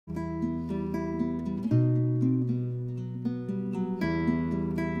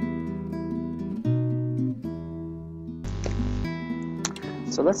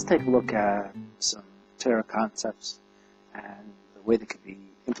So let's take a look at some Torah concepts and the way they could be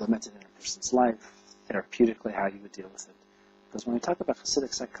implemented in a person's life, therapeutically, how you would deal with it. Because when we talk about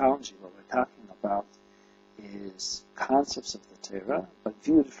Hasidic psychology, what we're talking about is concepts of the Torah, but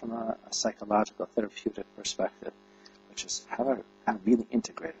viewed from a psychological, therapeutic perspective, which is how do I really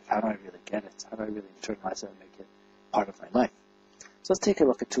integrate it? How do I really get it? How do I really internalize it and make it part of my life? So let's take a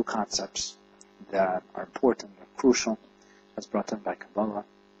look at two concepts that are important, are crucial, as brought in by Kabbalah,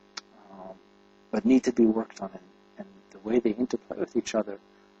 but need to be worked on, and the way they interplay with each other,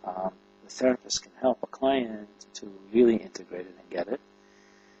 the therapist can help a client to really integrate it and get it,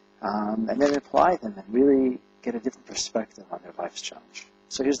 and then apply them and really get a different perspective on their life's challenge.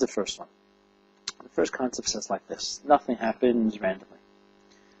 So here's the first one. The first concept says like this: nothing happens randomly.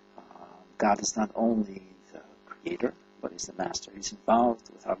 God is not only the creator, but He's the master. He's involved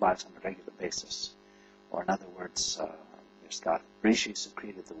with our lives on a regular basis. Or in other words, there's God, Rishis, who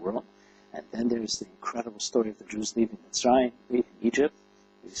created the world, and then there's the incredible story of the Jews leaving Mitzrayim, leaving Egypt.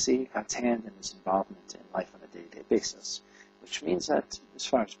 You see God's hand and His involvement in life on a day-to-day basis, which means that, as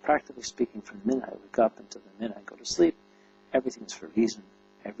far as practically speaking, from the minute I wake up until the minute I go to sleep, everything is for a reason.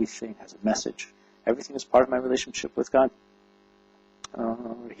 Everything has a message. Everything is part of my relationship with God.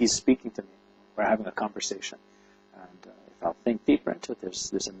 He's speaking to me. We're having a conversation. And if I'll think deeper into it,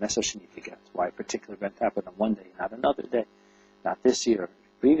 there's a message you need to get. Why a particular event happened on one day, not another day, not this year,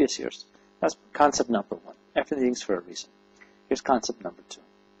 previous years. That's concept number one. Everything's for a reason. Here's concept number two.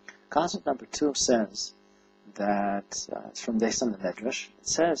 Concept number two says that, it's from Deis on the Medrash, it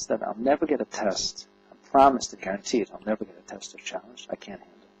says that I'll never get a test. I'm promised and guaranteed I'll never get a test or challenge I can't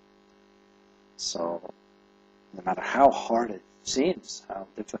handle. So, no matter how hard it seems, how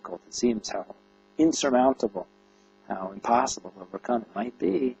difficult it seems, how insurmountable, how impossible to overcome it might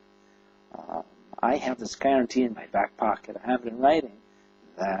be, I have this guarantee in my back pocket. I have it in writing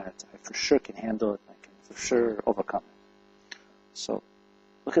that I for sure can handle it. I can for sure overcome it. So,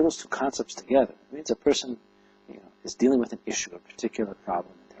 look at those two concepts together. It means a person, is dealing with an issue, a particular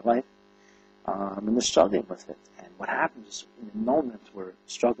problem in their life, and they're struggling with it. And what happens is, in the moment we're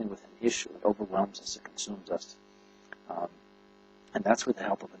struggling with an issue, it overwhelms us, it consumes us. And that's with the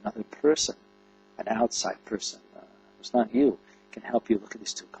help of another person, an outside person, who's not you, can help you look at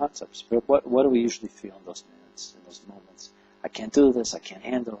these two concepts. But what do we usually feel in those minutes, in those moments? I can't do this, I can't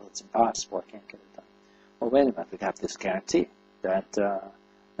handle it, it's impossible, I can't get it done. Well, wait a minute, we have this guarantee that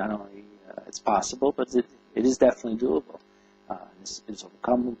not only it's possible, but it is definitely doable. This is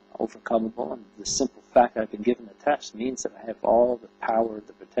overcomable, and the simple fact that I've been given the test means that I have all the power,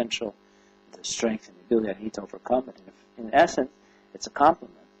 the potential, the strength, and the ability I need to overcome it. And if, in essence, it's a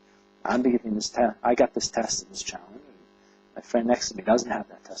compliment. I'm giving this test. I got this test and this challenge, and my friend next to me doesn't have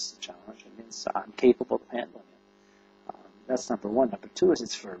that test and challenge. It means I'm capable of handling it. That's number one. Number two is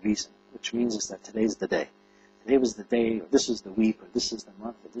it's for a reason, which means is that today's the day. Today was the day, or this was the week, or this is the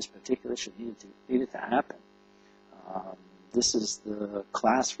month, or this particular issue needed to happen. This is the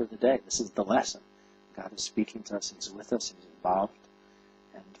class for the day. This is the lesson. God is speaking to us, He's with us, He's involved.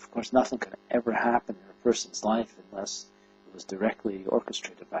 And of course, nothing could ever happen in a person's life unless it was directly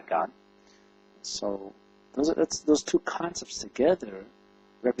orchestrated by God. So those two concepts together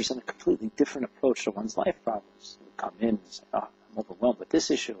represent a completely different approach to one's life problems. You come in and say, I'm overwhelmed with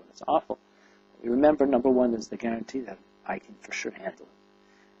this issue, and it's awful. Remember, number one is the guarantee that I can for sure handle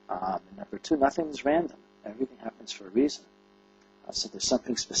it. And number two, nothing is random. Everything happens for a reason. So there's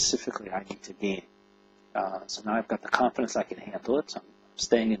something specifically I need to gain. So now I've got the confidence I can handle it. So I'm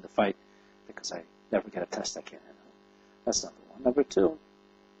staying in the fight because I never get a test I can't handle. That's number one. Number two,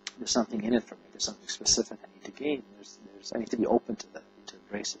 there's something in it for me. There's something specific I need to gain. I need to be open to that. I need to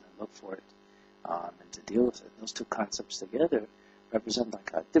embrace it and look for it and to deal with it. Those two concepts together represent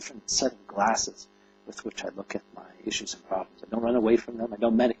like a different set of glasses with which I look at my issues and problems. I don't run away from them. I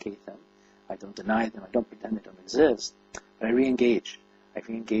don't medicate them. I don't deny them. I don't pretend they don't exist. But I re-engage. I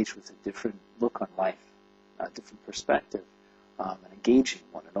re-engage with a different look on life, a different perspective, an engaging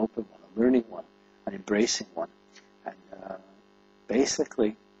one, an open one, a learning one, an embracing one. And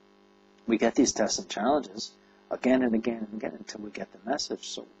basically, we get these tests and challenges again and again and again until we get the message.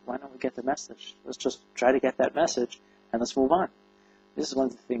 So why don't we get the message? Let's just try to get that message and let's move on. This is one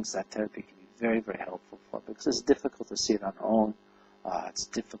of the things that therapy can be very, very helpful for, because it's difficult to see it on our own. It's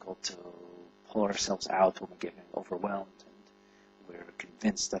difficult to pull ourselves out when we're getting overwhelmed and we're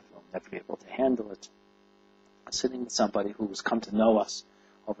convinced that we'll never be able to handle it. Sitting with somebody who's come to know us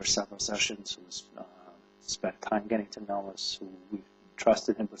over several sessions, who's spent time getting to know us, who we've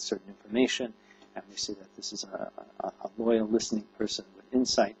trusted him with certain information, and we see that this is a loyal, listening person with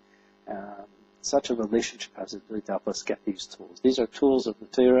insight, such a relationship has the ability to help us get these tools. These are tools of the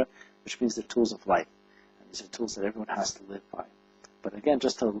Torah, which means they're tools of life. And these are tools that everyone has to live by. But again,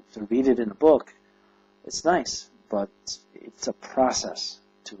 just to read it in a book, it's nice, but it's a process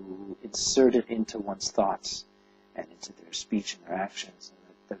to insert it into one's thoughts and into their speech and their actions,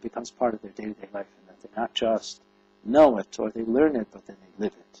 and that becomes part of their day-to-day life, and that they not just know it or they learn it, but then they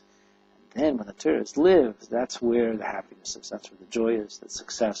live it. And then when the Torah is lived, that's where the happiness is, that's where the joy is, the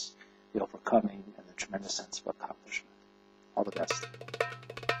success, the overcoming, and the tremendous sense of accomplishment. All the best.